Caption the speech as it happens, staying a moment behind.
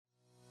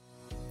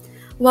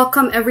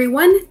Welcome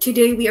everyone.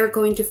 Today we are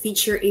going to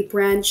feature a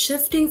brand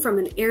shifting from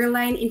an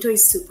airline into a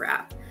super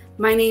app.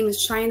 My name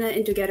is China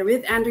and together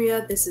with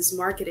Andrea, this is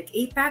Marketing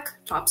APAC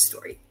Top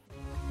Story.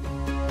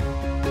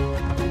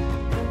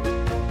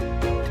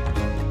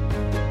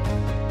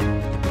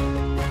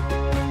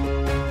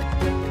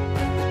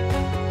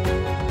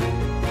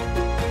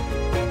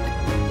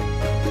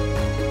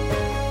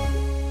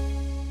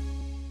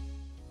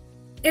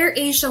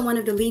 airasia, one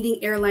of the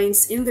leading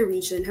airlines in the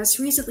region, has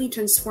recently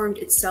transformed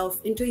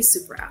itself into a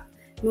super app,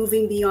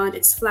 moving beyond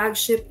its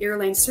flagship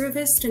airline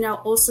service to now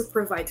also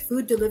provide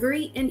food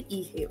delivery and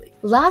e-hailing.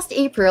 Last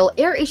April,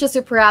 airasia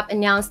Super App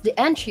announced the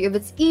entry of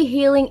its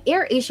e-hailing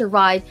airasia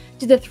ride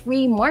to the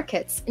three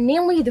markets,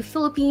 namely the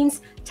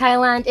Philippines,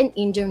 Thailand, and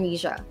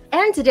Indonesia.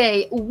 And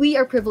today, we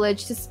are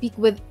privileged to speak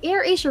with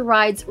airasia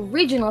Ride's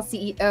regional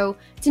CEO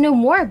to know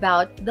more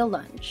about the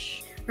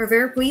launch. We're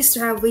very pleased to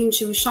have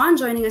Chiew Shan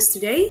joining us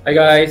today. Hi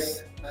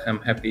guys, I'm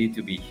happy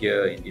to be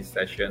here in this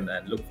session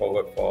and look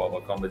forward for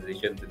our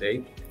conversation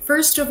today.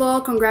 First of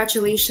all,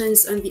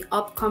 congratulations on the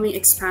upcoming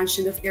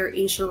expansion of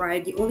airasia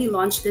Ride. You only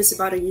launched this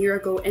about a year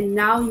ago and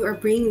now you are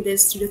bringing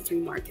this to the three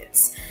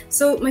markets.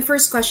 So my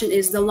first question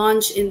is, the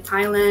launch in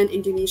Thailand,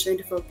 Indonesia, and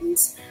the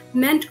Philippines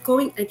meant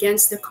going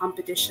against the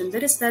competition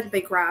that is led by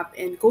Grab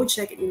and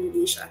Gojek in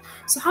Indonesia.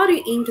 So how do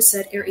you aim to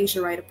set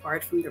airasia Ride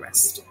apart from the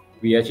rest?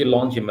 We actually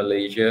launched in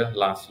Malaysia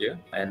last year,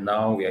 and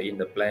now we are in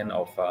the plan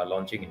of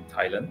launching in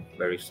Thailand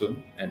very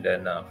soon, and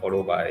then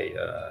followed by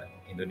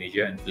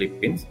Indonesia and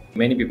Philippines.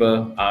 Many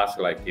people ask,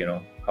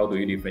 how do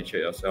you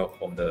differentiate yourself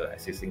from the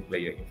existing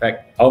player? In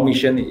fact, our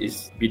mission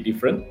is a bit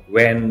different.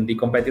 When the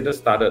competitors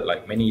started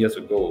many years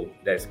ago,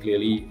 there's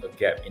clearly a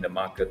gap in the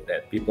market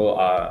that people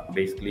are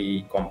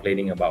basically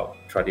complaining about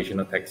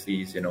traditional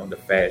taxis, the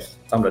fares.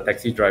 Some of the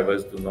taxi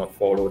drivers do not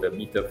follow the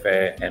meter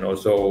fare and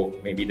also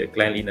maybe the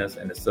cleanliness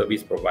and the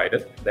service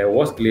provided. There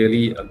was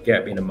clearly a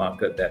gap in the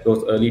market that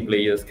those early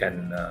players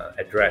can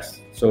address.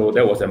 So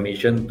that was a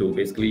mission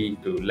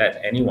to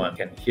let anyone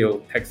can hail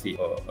taxi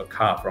or a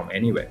car from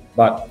anywhere.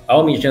 But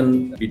our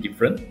mission be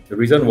different. The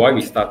reason why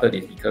we started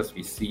is because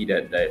we see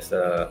that there's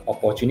an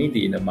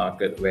opportunity in the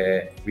market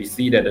where we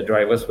see that the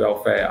drivers'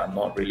 welfare are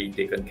not really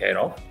taken care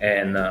of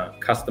and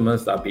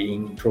customers are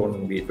being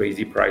thrown with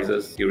crazy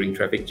prices during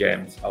traffic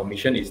jams. Our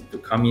mission is to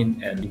come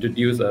in and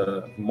introduce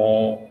a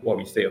more,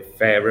 a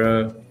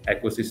fairer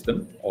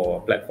ecosystem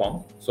or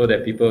platform so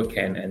that people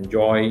can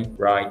enjoy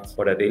rides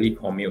for their daily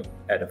commute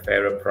at a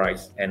fairer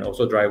price, and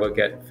also driver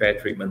get fair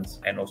treatments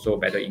and also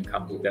better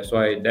income. That's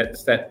why that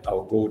set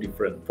our goal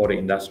different for the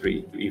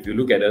industry. If you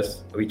look at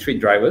us, we treat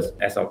drivers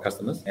as our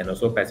customers and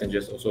also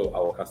passengers also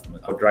our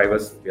customers. Our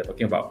drivers, we are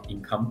talking about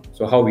income.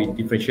 So how we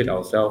differentiate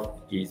ourselves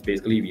is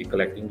basically we're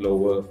collecting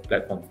lower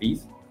platform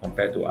fees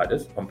compared to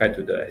others, compared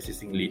to the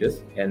existing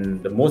leaders.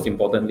 And the most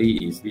importantly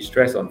is we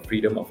stress on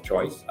freedom of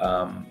choice,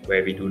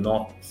 where we do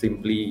not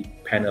simply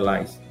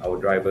penalize our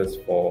drivers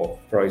for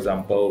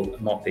example,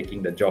 not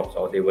taking the jobs,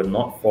 or they were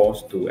not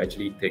forced to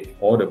actually take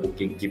all the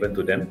booking given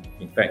to them.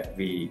 In fact,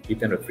 we give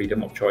them the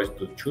freedom of choice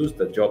to choose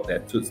the job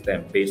that suits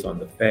them based on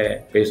the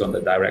fare, based on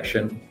the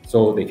direction,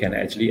 so they can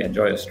actually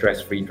enjoy a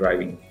stress-free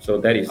driving. So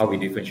that is how we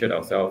differentiate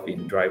ourselves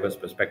in driver's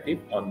perspective.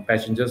 On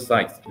passenger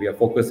side, we are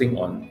focusing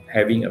on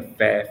having a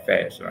fair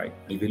fares, right?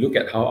 If you look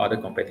at how other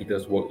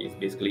competitors work, is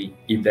basically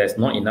if there's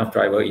not enough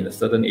driver in a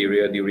certain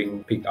area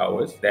during peak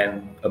hours,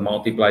 then a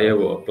multiplier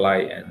will apply,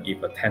 and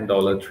if a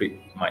 $10 trip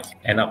might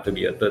end up to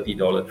be a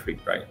 $30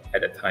 trip, right,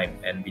 at a time.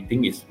 And we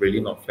think it's really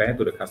not fair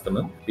to the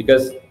customer,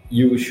 because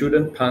you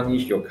shouldn't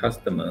punish your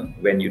customer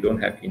when you don't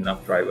have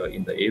enough driver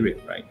in the area,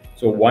 right?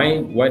 So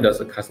why does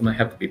a customer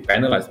have to be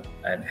penalized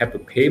and have to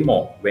pay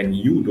more when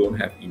you don't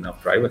have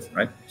enough drivers,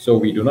 right? So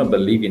we do not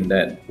believe in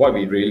that. What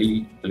we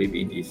really believe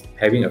in is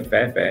having a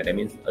fair fare. That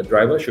means a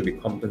driver should be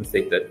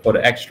compensated for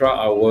the extra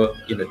hour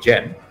in the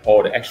jam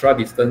or the extra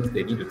distance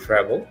they need to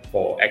travel,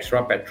 for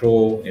extra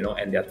petrol,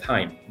 and their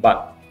time.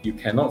 But you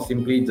cannot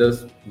simply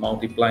just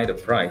multiply the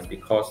price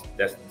because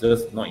there's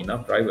just not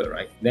enough driver,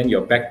 right? Then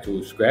you're back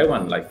to square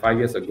one, like 5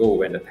 years ago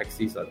when the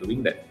taxis are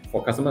doing that.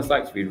 For customer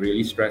sides, we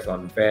really stress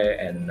on fair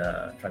and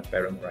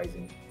transparent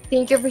pricing.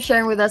 Thank you for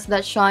sharing with us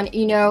that, Sean.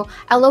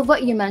 I love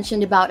what you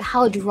mentioned about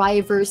how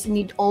drivers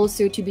need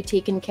also to be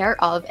taken care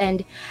of,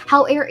 and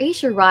how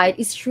airasia Ride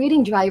is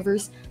treating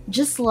drivers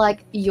just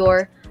like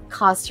your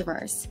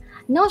customers.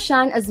 Now,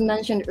 Sean, as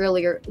mentioned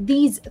earlier,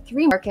 these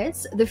three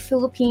markets, the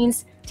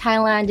Philippines,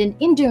 Thailand, and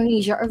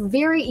Indonesia, are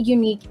very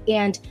unique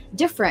and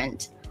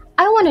different.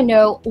 I want to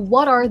know,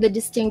 what are the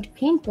distinct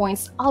pain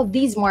points of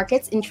these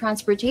markets in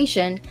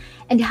transportation,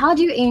 and how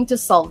do you aim to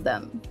solve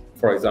them?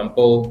 For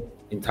example,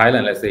 in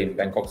Thailand, let's say in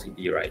Bangkok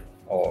City, right?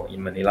 Or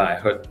in Manila, I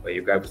heard where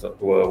you guys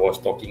was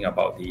talking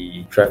about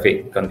the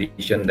traffic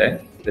condition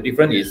there. The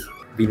difference is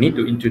we need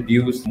to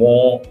introduce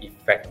more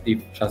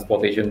effective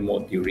transportation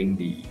mode during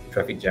the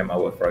traffic jam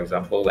hour. For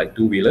example, like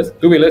two-wheelers.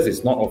 Two-wheelers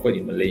is not offered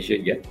in Malaysia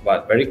yet,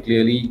 but very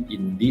clearly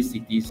in these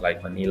cities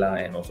like Manila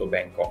and also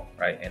Bangkok,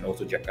 right, and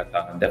also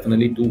Jakarta,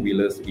 definitely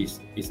two-wheelers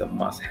is a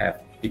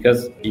must-have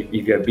Because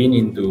if you have been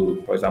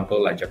into, for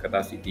example, like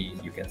Jakarta City,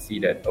 you can see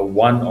that a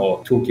 1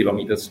 or 2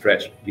 kilometer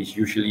stretch, which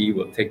usually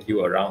will take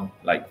you around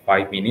like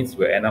 5 minutes,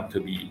 will end up to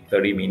be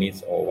 30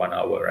 minutes or 1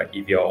 hour, right?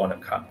 If you're on a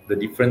car. The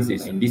difference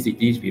is in these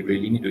cities, we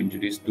really need to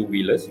introduce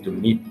two-wheelers to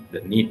meet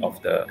the need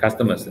of the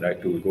customers,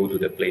 right? To go to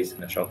the place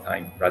in a short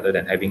time rather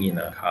than having in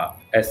a car.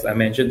 As I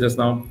mentioned just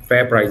now,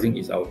 fair pricing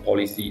is our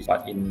policy,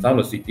 but in some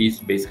of the cities,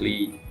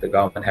 basically the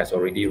government has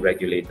already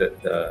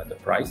regulated the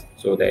price.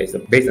 So there is a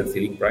base and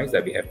ceiling price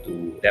that we have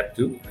to adapt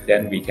to.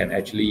 Then we can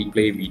actually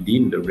play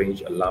within the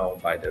range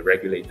allowed by the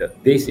regulator.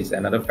 This is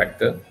another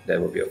factor that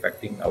will be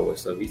affecting our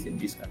service in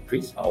these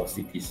countries, our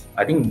cities.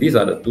 I think these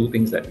are the two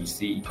things that we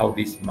see how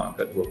this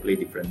market will play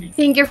differently.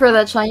 Thank you for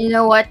that, Sean. You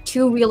know what?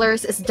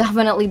 Two-wheelers is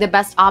definitely the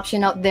best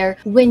option out there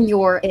when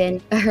you're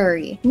in a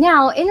hurry.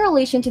 Now, in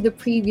relation to the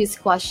previous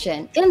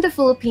question, in the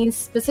Philippines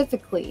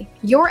specifically,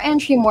 your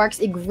entry marks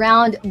a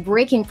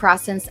groundbreaking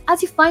presence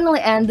as you finally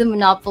end the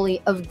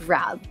monopoly of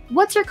Grab.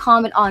 What's your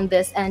comment on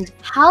this, and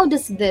how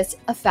does this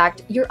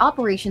affect your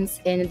operations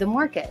in the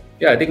market?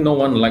 Yeah, I think no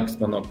one likes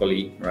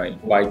monopoly, right?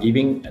 By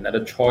giving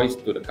another choice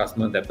to the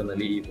customer,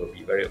 definitely will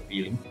be very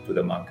appealing to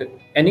the market.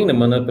 Ending the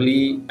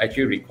monopoly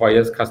actually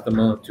requires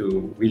customer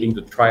to willing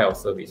to try our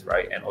service,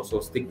 right? And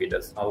also stick with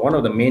us. One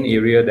of the main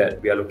area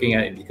that we are looking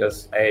at is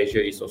because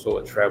airasia is also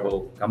a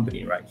travel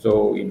company, right?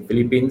 So in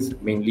Philippines,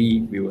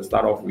 mainly we will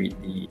start off with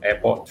the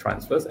airport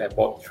transfers,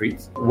 airport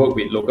trips, work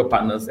with local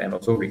partners and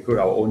also recruit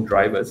our own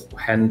drivers to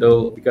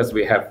handle, because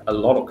we have a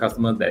lot of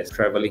customers that is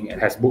traveling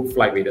and has booked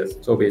flight with us.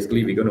 So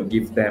basically we're going to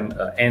give them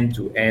an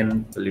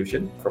end-to-end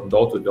solution from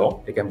door to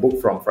door. They can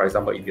book from, for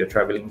example, if you're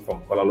traveling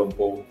from Kuala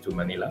Lumpur to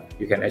Manila,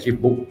 you can actually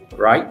book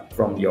right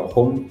from your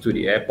home to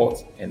the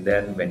airports, and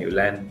then when you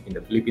land in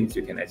the Philippines,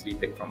 you can actually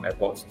take from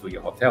airports to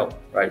your hotel,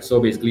 right?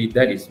 So basically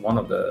that is one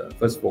of the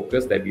first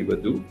focus that we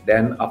will do.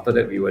 Then after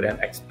that, we will then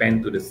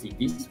expand to the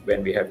cities.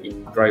 When we have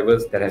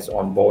drivers that has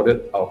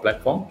onboarded our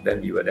platform, then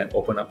we will then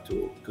open up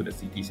to the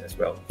cities as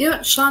well.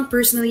 Yeah, Sean,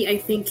 personally, I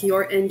think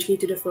your entry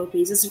to the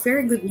Philippines is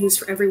very good news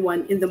for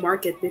everyone in the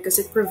market because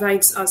it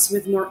provides us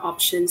with more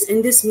options,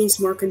 and this means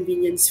more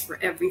convenience for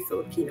every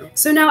Filipino.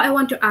 So now I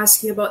want to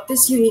ask you about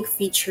this unique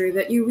feature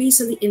that you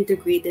recently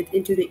integrated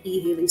into the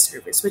e-hailing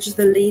service, which is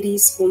the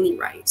ladies only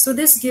ride. So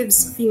this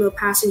gives female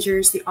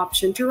passengers the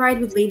option to ride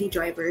with lady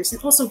drivers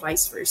and also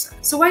vice versa.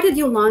 So why did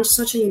you launch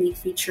such a unique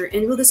feature,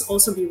 and will this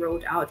also be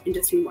rolled out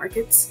into 3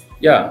 markets?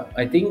 Yeah,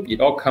 I think it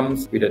all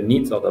comes with the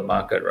needs of the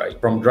market, right?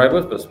 From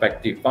driver's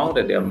perspective, found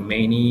that there are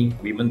many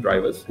women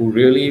drivers who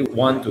really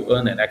want to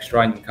earn an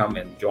extra income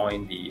and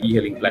join the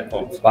e-hailing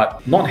platforms,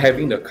 but not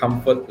having the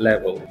comfort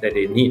level that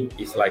they need.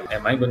 It's like,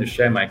 am I going to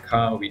share my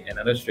car with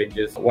another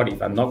stranger? What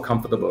if I'm not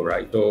comfortable,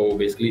 right? So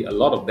basically, a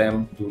lot of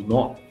them do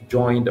not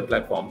join the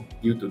platform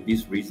due to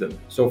this reason.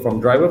 So from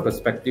driver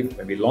perspective,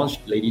 when we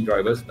launched lady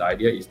drivers, the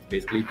idea is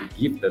basically to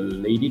give the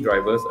lady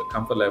drivers a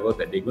comfort level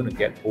that they're going to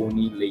get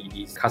only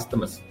ladies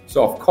customers.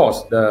 So of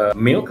course, the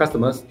male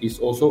customers is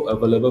also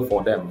available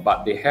for them,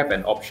 but they have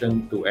an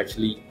option to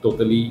actually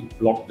totally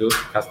block those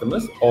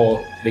customers,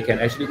 or they can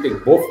actually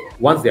take both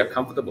once they are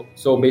comfortable.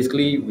 So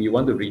basically, we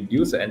want to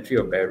reduce the entry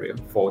barrier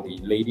for the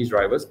ladies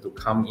drivers to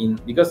come in,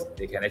 because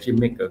they can actually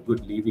make a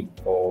good living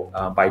for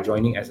by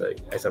joining as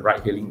a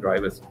ride-hailing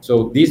drivers.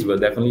 So this will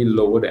definitely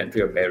lower the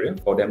entry barrier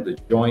for them to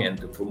join, and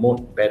to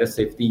promote better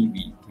safety.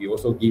 We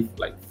also give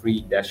like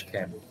free dash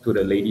cam to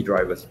the lady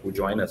drivers who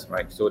join us,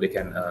 right? So they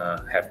can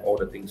have all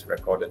the things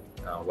recorded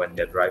when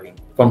they're driving.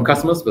 From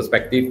customers'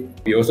 perspective,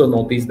 we also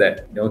noticed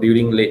that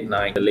during late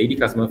night, the lady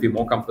customer feel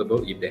more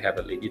comfortable if they have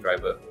a lady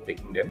driver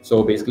taking them.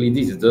 So basically,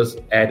 this is just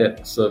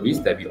added service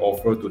that we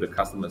offer to the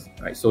customers,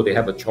 right? So they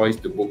have a choice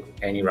to book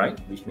any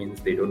ride, which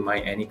means they don't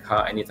mind any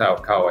car, any type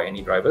of car or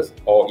any drivers.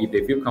 Or if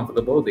they feel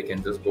comfortable, they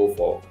can just go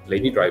for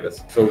lady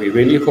drivers. So we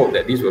really hope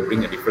that this will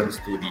bring a difference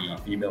to the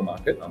female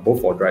market,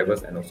 both for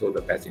drivers and also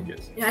the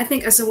passengers. Yeah, I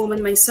think as a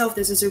woman myself,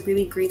 this is a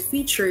really great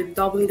feature,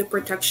 doubling the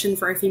protection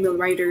for our female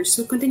riders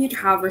who continue to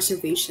have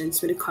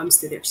reservations when it comes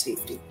to their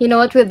safety. You know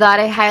what, with that,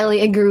 I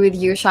highly agree with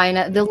you,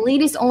 Shaina. The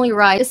ladies only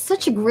ride is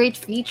such a great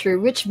feature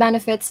which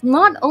benefits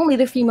not only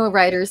the female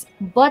riders,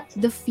 but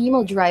the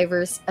female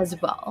drivers as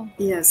well.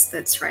 Yes,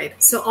 that's right.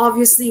 So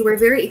obviously, we're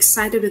very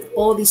excited with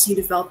all these new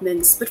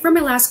developments. But for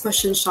my last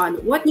question, Sean,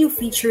 what new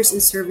features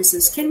and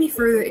services can we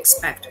further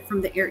expect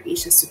from the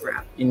airasia super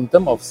app? In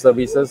terms of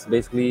services,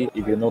 basically,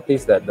 if you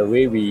notice that the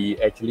way we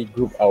actually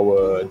group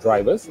our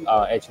drivers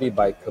are actually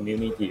by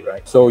community,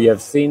 right? So you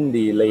have seen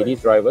the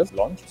ladies drivers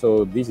launch.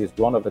 So this is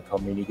one of the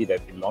community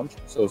that we launched.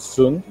 So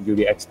soon you'll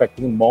be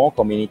expecting more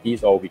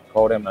communities, or we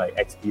call them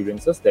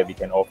experiences that we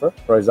can offer.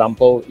 For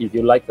example, if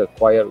you like a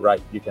quiet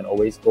ride, you can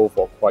always go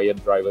for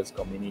quiet drivers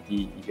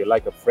community. If you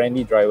like a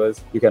friendly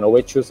drivers, you can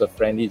always choose a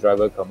friendly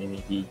driver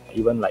community.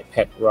 Even like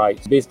pet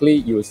rides. Basically,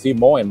 you will see see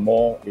more and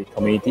more the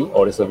community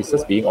or the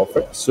services being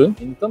offered soon.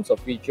 In terms of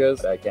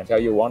features, I can tell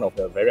you one of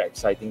the very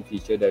exciting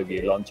feature that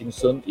we're launching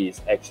soon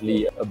is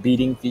actually a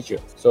bidding feature.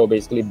 So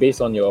basically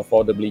based on your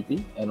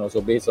affordability and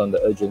also based on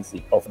the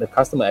urgency of the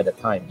customer at the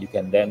time, you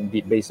can then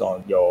bid based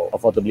on your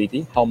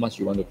affordability, how much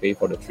you want to pay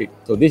for the trip.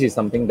 So this is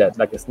something that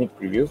like a sneak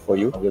preview for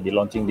you. We'll be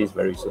launching this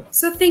very soon.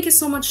 So thank you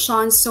so much,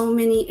 Sean. So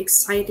many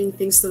exciting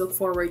things to look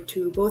forward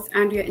to. Both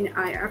Andrea and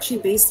I are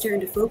actually based here in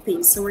the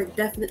Philippines, so we're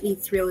definitely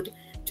thrilled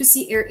to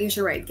see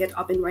AirAsia Ride get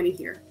up and running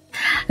here.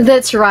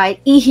 That's right.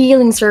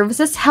 E-hailing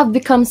services have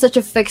become such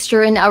a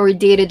fixture in our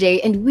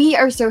day-to-day, and we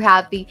are so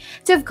happy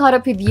to have caught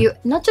up with you,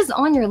 not just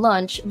on your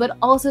lunch, but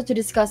also to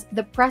discuss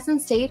the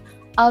present state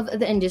of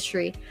the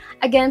industry.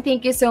 Again,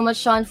 thank you so much,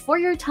 Sean, for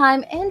your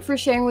time and for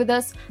sharing with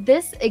us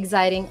this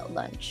exciting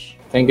lunch.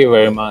 Thank you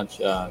very much,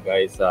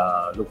 guys.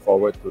 Look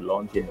forward to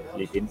launch in the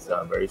Philippines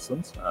very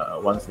soon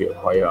once we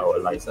acquire our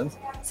license.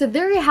 So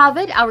there you have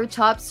it, our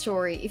top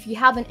story. If you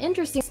have an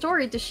interesting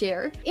story to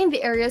share in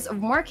the areas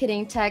of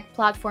marketing, tech,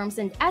 platforms,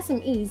 and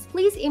SMEs,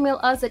 please email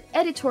us at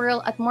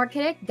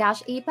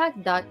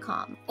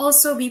editorial@marketing-apac.com.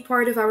 Also, be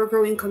part of our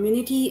growing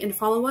community and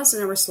follow us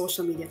on our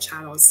social media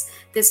channels.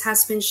 This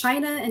has been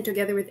China, and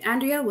together with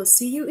Andrea, we'll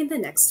see you in the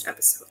next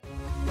episode.